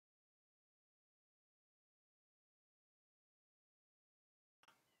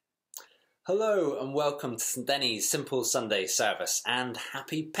Hello and welcome to St Denny's Simple Sunday service and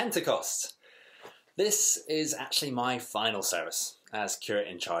happy Pentecost. This is actually my final service as curate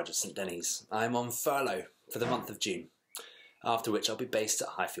in charge of St Denny's. I'm on furlough for the month of June, after which I'll be based at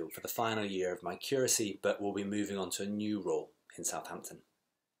Highfield for the final year of my curacy, but will be moving on to a new role in Southampton.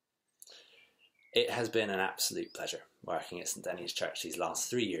 It has been an absolute pleasure working at St Denny's Church these last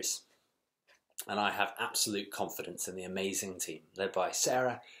 3 years, and I have absolute confidence in the amazing team led by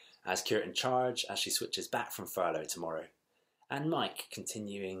Sarah as curate in charge as she switches back from furlough tomorrow, and Mike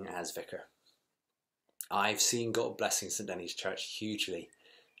continuing as vicar. I've seen God blessing St Denny's Church hugely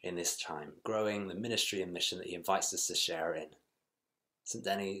in this time, growing the ministry and mission that he invites us to share in. St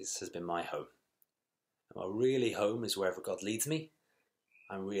Denny's has been my home. And while really home is wherever God leads me,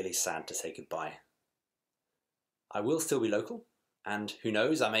 I'm really sad to say goodbye. I will still be local, and who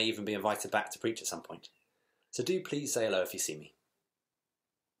knows, I may even be invited back to preach at some point. So do please say hello if you see me.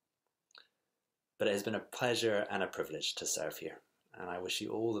 But it has been a pleasure and a privilege to serve here, and I wish you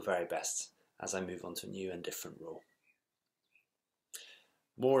all the very best as I move on to a new and different role.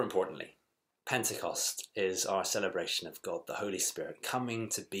 More importantly, Pentecost is our celebration of God, the Holy Spirit, coming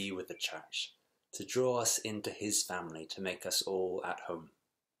to be with the church, to draw us into his family, to make us all at home.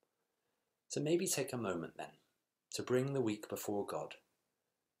 So maybe take a moment then to bring the week before God,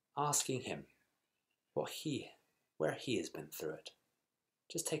 asking him where he has been through it.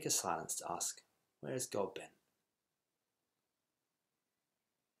 Just take a silence to ask, where has God been?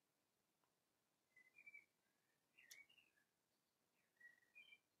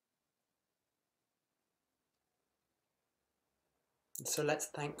 So let's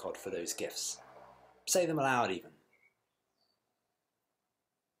thank God for those gifts. Say them aloud even.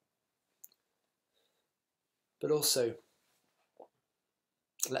 But also,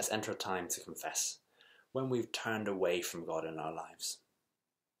 let's enter a time to confess when we've turned away from God in our lives.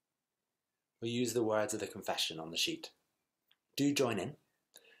 We'll use the words of the confession on the sheet. Do join in,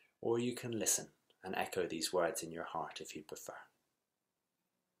 or you can listen and echo these words in your heart if you prefer.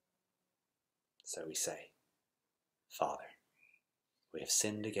 So we say, Father, we have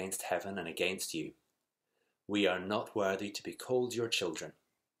sinned against heaven and against you. We are not worthy to be called your children.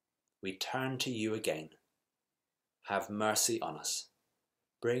 We turn to you again. Have mercy on us.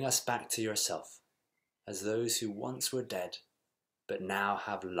 Bring us back to yourself as those who once were dead, but now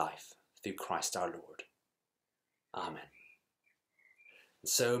have life through Christ our Lord. Amen. And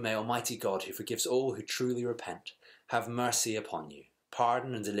so may Almighty God, who forgives all who truly repent, have mercy upon you,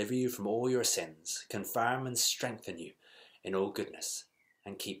 pardon and deliver you from all your sins, confirm and strengthen you in all goodness,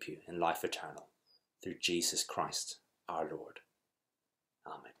 and keep you in life eternal, through Jesus Christ our Lord.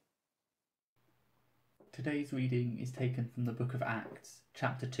 Amen. Today's reading is taken from the book of Acts,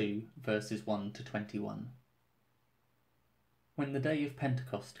 chapter 2, verses 1 to 21. When the day of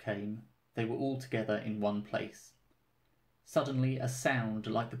Pentecost came, they were all together in one place. Suddenly a sound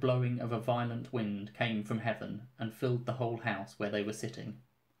like the blowing of a violent wind came from heaven and filled the whole house where they were sitting.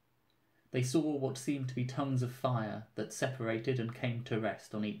 They saw what seemed to be tongues of fire that separated and came to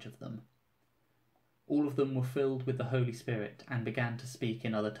rest on each of them. All of them were filled with the Holy Spirit and began to speak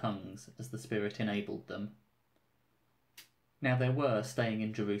in other tongues as the Spirit enabled them. Now there were staying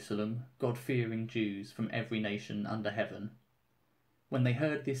in Jerusalem God-fearing Jews from every nation under heaven. When they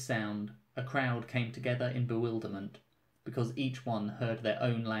heard this sound, a crowd came together in bewilderment, because each one heard their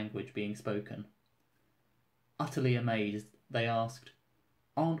own language being spoken. Utterly amazed, they asked,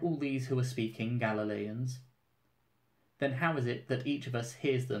 "Aren't all these who are speaking Galileans? Then how is it that each of us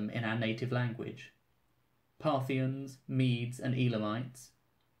hears them in our native language? Parthians, Medes and Elamites,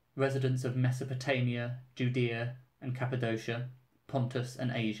 residents of Mesopotamia, Judea and Cappadocia, Pontus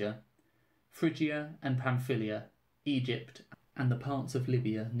and Asia, Phrygia and Pamphylia, Egypt and the parts of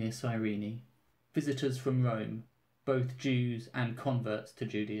Libya near Cyrene, visitors from Rome, both Jews and converts to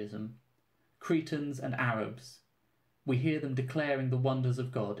Judaism, Cretans and Arabs, we hear them declaring the wonders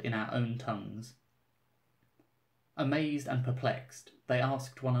of God in our own tongues." Amazed and perplexed, they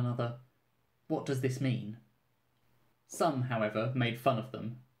asked one another, "What does this mean?" Some, however, made fun of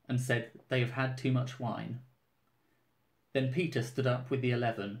them and said they have had too much wine. Then Peter stood up with the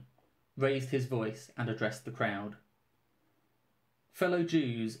 11, raised his voice and addressed the crowd. "Fellow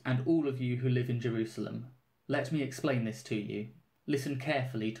Jews and all of you who live in Jerusalem, let me explain this to you. Listen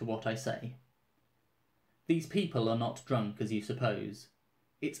carefully to what I say. These people are not drunk as you suppose.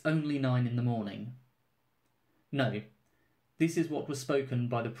 It's only 9 in the morning. No, this is what was spoken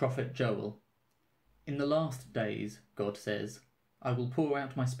by the prophet Joel. In the last days, God says, I will pour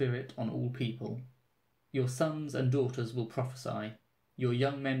out my spirit on all people. Your sons and daughters will prophesy. Your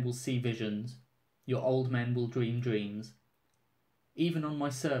young men will see visions. Your old men will dream dreams. Even on my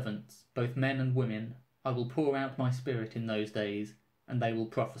servants, both men and women, I will pour out my Spirit in those days, and they will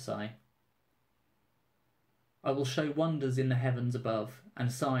prophesy. I will show wonders in the heavens above,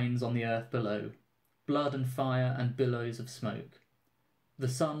 and signs on the earth below, blood and fire and billows of smoke. The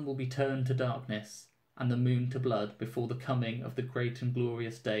sun will be turned to darkness, and the moon to blood before the coming of the great and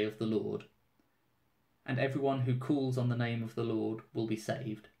glorious day of the Lord. And everyone who calls on the name of the Lord will be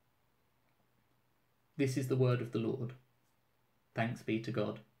saved. This is the word of the Lord. Thanks be to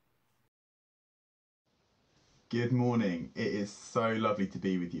God. Good morning. It is so lovely to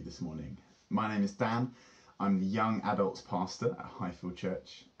be with you this morning. My name is Dan. I'm the young adults pastor at Highfield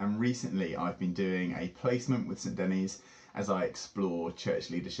Church, and recently I've been doing a placement with St Denny's as I explore church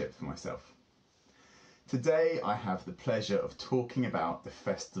leadership for myself. Today I have the pleasure of talking about the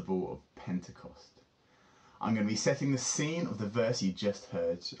festival of Pentecost. I'm going to be setting the scene of the verse you just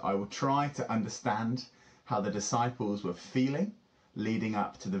heard. I will try to understand how the disciples were feeling leading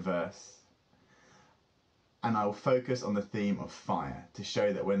up to the verse, and I will focus on the theme of fire to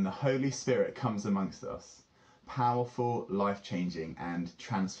show that when the Holy Spirit comes amongst us, powerful, life-changing and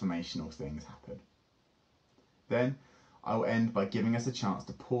transformational things happen. Then I will end by giving us a chance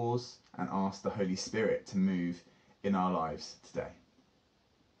to pause and ask the Holy Spirit to move in our lives today.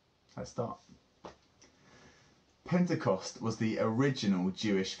 Let's start. Pentecost was the original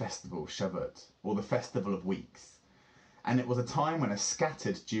Jewish festival, Shavuot, or the Festival of Weeks. And it was a time when a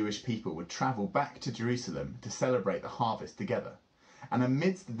scattered Jewish people would travel back to Jerusalem to celebrate the harvest together. And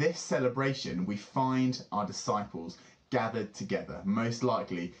amidst this celebration, we find our disciples gathered together, most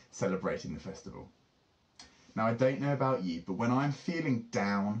likely celebrating the festival. Now, I don't know about you, but when I'm feeling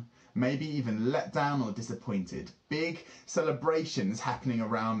down, maybe even let down or disappointed, big celebrations happening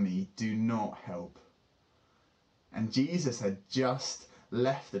around me do not help. And Jesus had just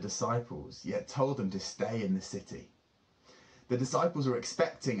left the disciples, yet told them to stay in the city. The disciples were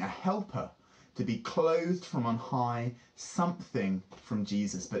expecting a helper to be clothed from on high, something from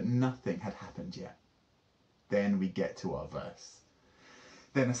Jesus, but nothing had happened yet. Then we get to our verse.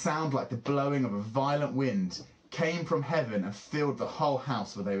 Then a sound like the blowing of a violent wind came from heaven and filled the whole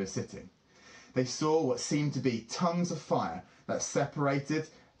house where they were sitting. They saw what seemed to be tongues of fire that separated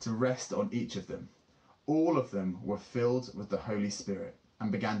to rest on each of them. All of them were filled with the Holy Spirit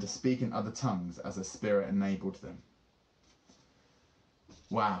and began to speak in other tongues as the Spirit enabled them.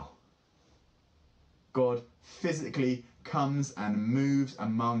 Wow. God physically comes and moves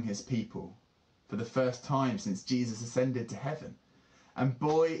among his people for the first time since Jesus ascended to heaven. And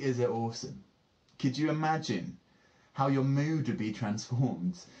boy, is it awesome. Could you imagine how your mood would be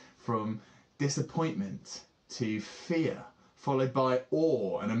transformed from disappointment to fear, followed by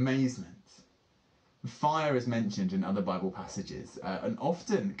awe and amazement? Fire is mentioned in other Bible passages and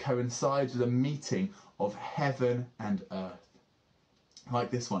often coincides with a meeting of heaven and earth.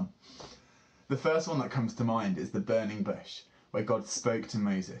 Like this one. The first one that comes to mind is the burning bush, where God spoke to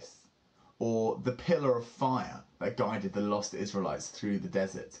Moses, or the pillar of fire that guided the lost Israelites through the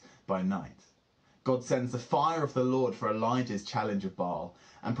desert by night. God sends the fire of the Lord for Elijah's challenge of Baal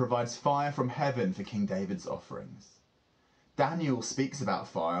and provides fire from heaven for King David's offerings. Daniel speaks about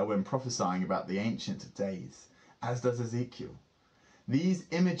fire when prophesying about the Ancient of Days, as does Ezekiel. These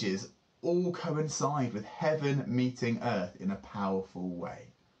images all coincide with heaven meeting earth in a powerful way.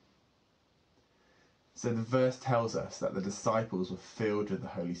 So the verse tells us that the disciples were filled with the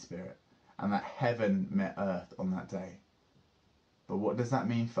Holy Spirit and that heaven met earth on that day. But what does that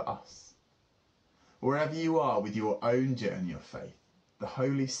mean for us? Wherever you are with your own journey of faith, the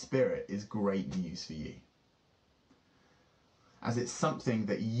Holy Spirit is great news for you, as it's something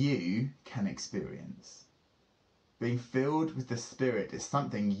that you can experience. Being filled with the Spirit is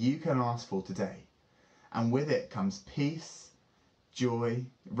something you can ask for today, and with it comes peace, joy.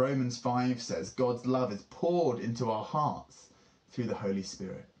 Romans 5 says God's love is poured into our hearts through the Holy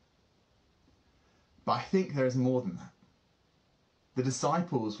Spirit. But I think there is more than that. The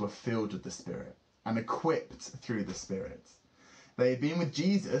disciples were filled with the Spirit and equipped through the Spirit. They had been with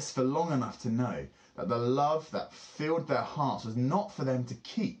Jesus for long enough to know that the love that filled their hearts was not for them to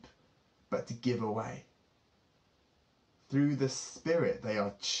keep, but to give away. Through the Spirit, they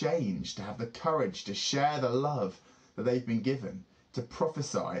are changed to have the courage to share the love that they've been given, to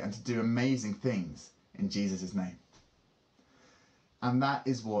prophesy and to do amazing things in Jesus' name. And that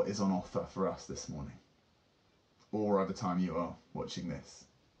is what is on offer for us this morning, or at the time you are watching this.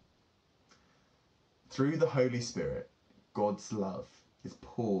 Through the Holy Spirit, God's love is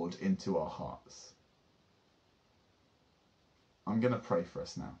poured into our hearts. I'm going to pray for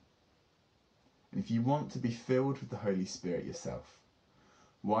us now. And if you want to be filled with the Holy Spirit yourself,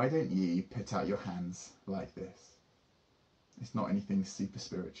 why don't you put out your hands like this? It's not anything super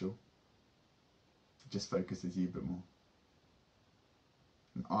spiritual. It just focuses you a bit more.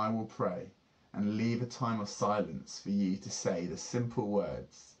 And I will pray and leave a time of silence for you to say the simple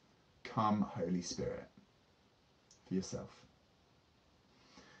words, "Come, Holy Spirit," for yourself.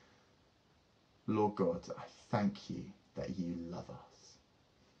 Lord God, I thank you that you love us.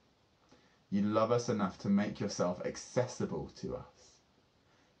 You love us enough to make yourself accessible to us.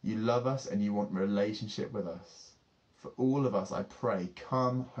 You love us and you want relationship with us. For all of us, I pray,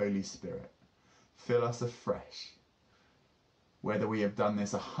 come, Holy Spirit, fill us afresh. Whether we have done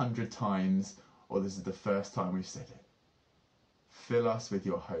this 100 times or this is the first time we've said it, fill us with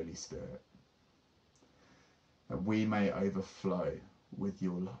your Holy Spirit, that we may overflow with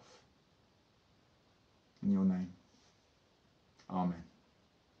your love. In your name, amen.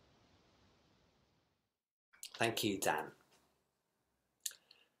 Thank you, Dan.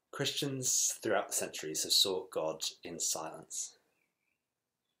 Christians throughout the centuries have sought God in silence.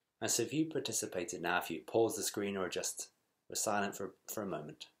 And so if you participated now, if you paused the screen or just were silent for a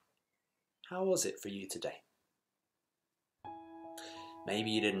moment, how was it for you today?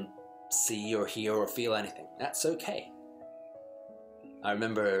 Maybe you didn't see or hear or feel anything. That's okay. I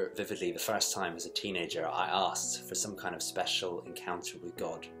remember vividly the first time as a teenager I asked for some kind of special encounter with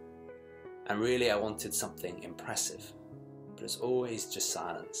God. And really I wanted something impressive, but it's always just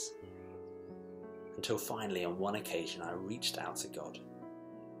silence. Until finally on one occasion I reached out to God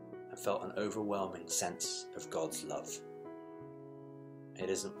and felt an overwhelming sense of God's love.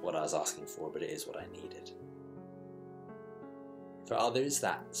 It isn't what I was asking for, but it is what I needed. For others,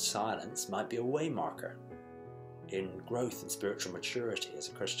 that silence might be a way marker in growth and spiritual maturity as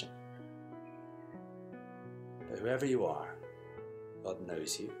a Christian. But whoever you are, God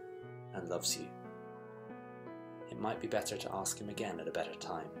knows you and loves you. It might be better to ask him again at a better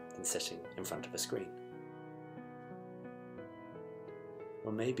time than sitting in front of a screen.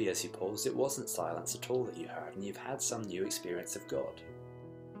 Or maybe as you paused, it wasn't silence at all that you heard and you've had some new experience of God.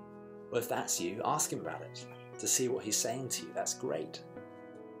 Well, if that's you, ask him about it to see what he's saying to you. That's great.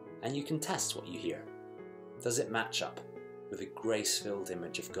 And you can test what you hear. Does it match up with the grace-filled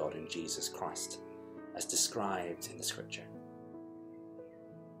image of God in Jesus Christ as described in the scripture?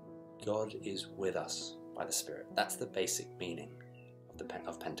 God is with us by the Spirit. That's the basic meaning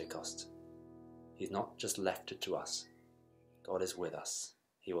of Pentecost. He's not just left it to us. God is with us.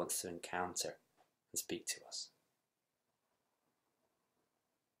 He wants to encounter and speak to us.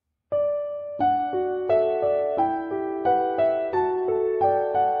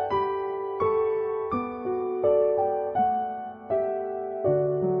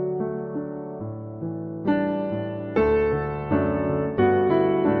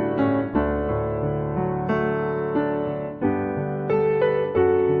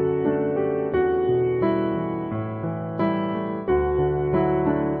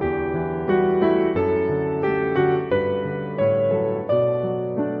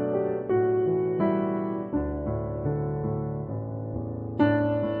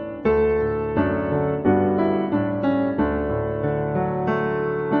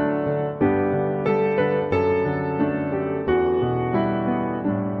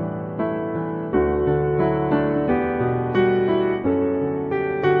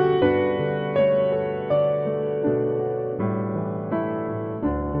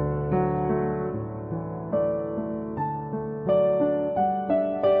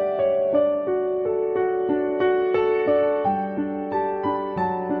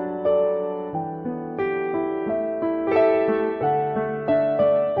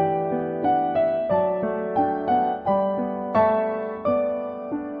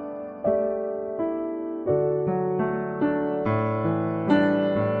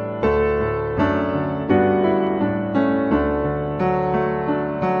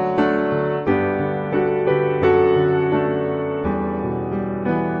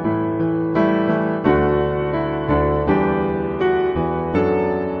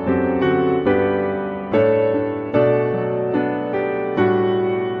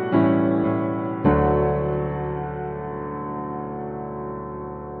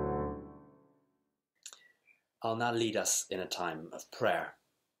 I'll now lead us in a time of prayer.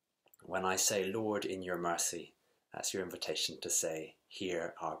 When I say, Lord, in your mercy, that's your invitation to say,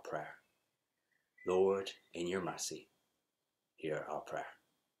 hear our prayer. Lord, in your mercy, hear our prayer.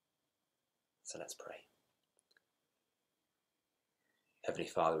 So let's pray. Heavenly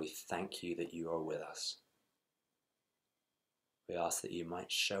Father, we thank you that you are with us. We ask that you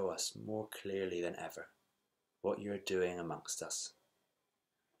might show us more clearly than ever what you're doing amongst us.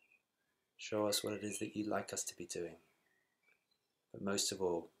 Show us what it is that you'd like us to be doing. But most of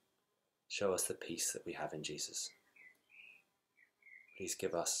all, show us the peace that we have in Jesus. Please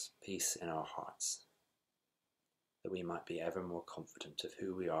give us peace in our hearts, that we might be ever more confident of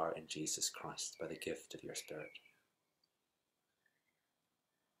who we are in Jesus Christ by the gift of your Spirit.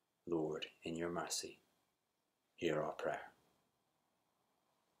 Lord, in your mercy, hear our prayer.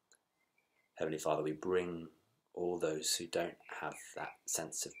 Heavenly Father, we bring all those who don't have that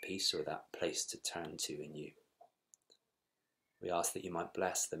sense of peace or that place to turn to in you. We ask that you might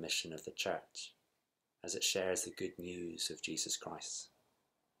bless the mission of the church as it shares the good news of Jesus Christ.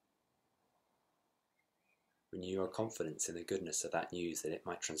 Renew our confidence in the goodness of that news, that it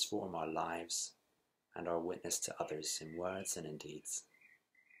might transform our lives and our witness to others in words and in deeds.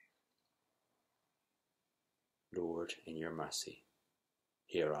 Lord, in your mercy,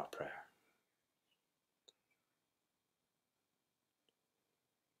 hear our prayer.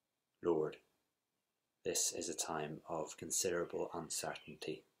 Lord, this is a time of considerable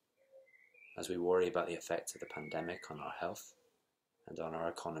uncertainty as we worry about the effects of the pandemic on our health and on our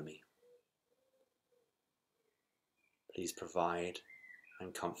economy. Please provide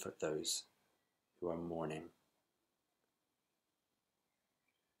and comfort those who are mourning,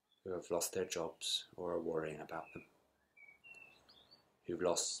 who have lost their jobs or are worrying about them, who've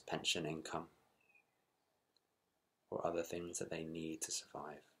lost pension income or other things that they need to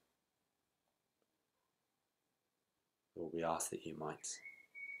survive. Lord, we ask that you might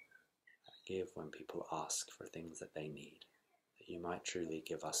give when people ask for things that they need, that you might truly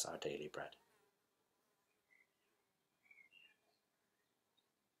give us our daily bread.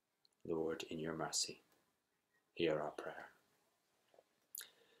 Lord, in your mercy, hear our prayer.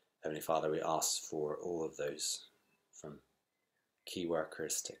 Heavenly Father, we ask for all of those, from key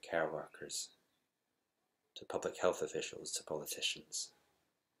workers to care workers, to public health officials to politicians,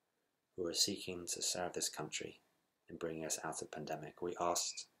 who are seeking to serve this country in bringing us out of pandemic. We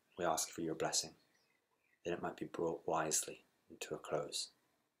ask for your blessing, that it might be brought wisely into a close.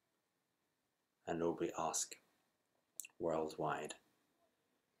 And Lord, we ask worldwide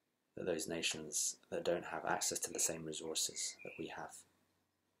that those nations that don't have access to the same resources that we have,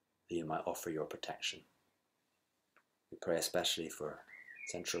 that you might offer your protection. We pray especially for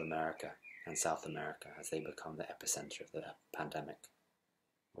Central America and South America as they become the epicenter of the pandemic.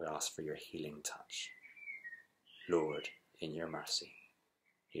 We ask for your healing touch. Lord, in your mercy,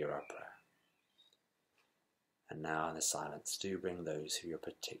 hear our prayer. And now in the silence, do bring those who you're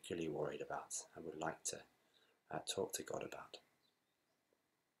particularly worried about and would like to talk to God about.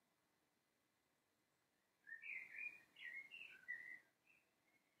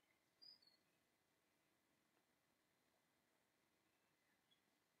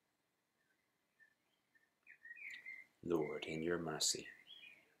 Lord, in your mercy,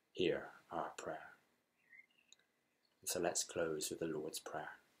 hear our prayer. And so let's close with the Lord's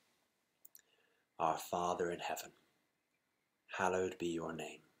Prayer. Our Father in heaven, hallowed be your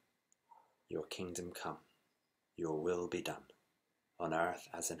name. Your kingdom come, your will be done, on earth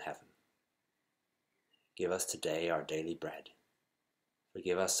as in heaven. Give us today our daily bread.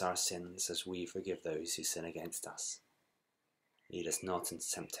 Forgive us our sins as we forgive those who sin against us. Lead us not into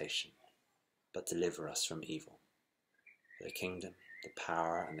temptation, but deliver us from evil. For the kingdom, the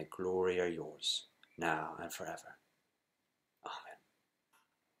power, and the glory are yours, now and forever. Amen.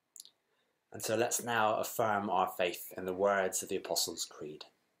 And so let's now affirm our faith in the words of the Apostles' Creed.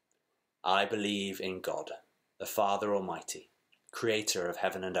 I believe in God, the Father Almighty, creator of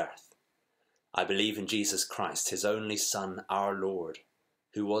heaven and earth. I believe in Jesus Christ, his only Son, our Lord,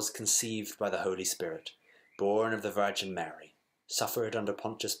 who was conceived by the Holy Spirit, born of the Virgin Mary, suffered under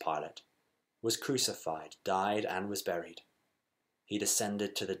Pontius Pilate, was crucified, died, and was buried. He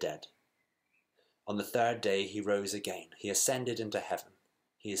descended to the dead. On the third day he rose again. He ascended into heaven.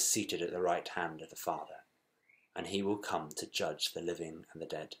 He is seated at the right hand of the Father, and he will come to judge the living and the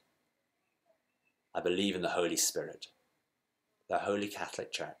dead. I believe in the Holy Spirit, the Holy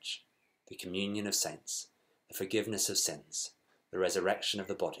Catholic Church, the communion of saints, the forgiveness of sins, the resurrection of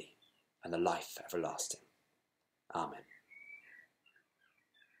the body, and the life everlasting. Amen.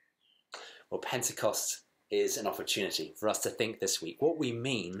 Well, Pentecost is an opportunity for us to think this week what we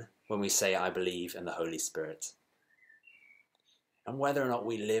mean when we say, I believe in the Holy Spirit, and whether or not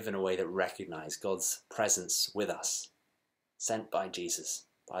we live in a way that recognises God's presence with us, sent by Jesus,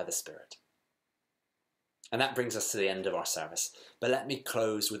 by the Spirit. And that brings us to the end of our service. But let me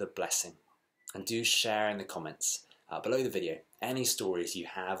close with a blessing, and do share in the comments below the video any stories you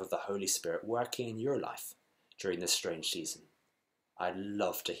have of the Holy Spirit working in your life during this strange season. I'd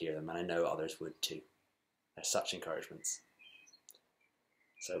love to hear them, and I know others would too. They're such encouragements.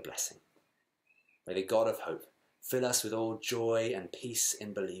 So blessing. May the God of hope fill us with all joy and peace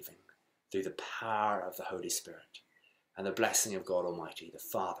in believing through the power of the Holy Spirit, and the blessing of God Almighty, the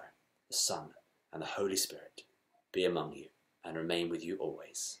Father, the Son, and the Holy Spirit be among you and remain with you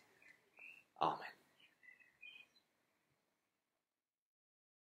always. Amen.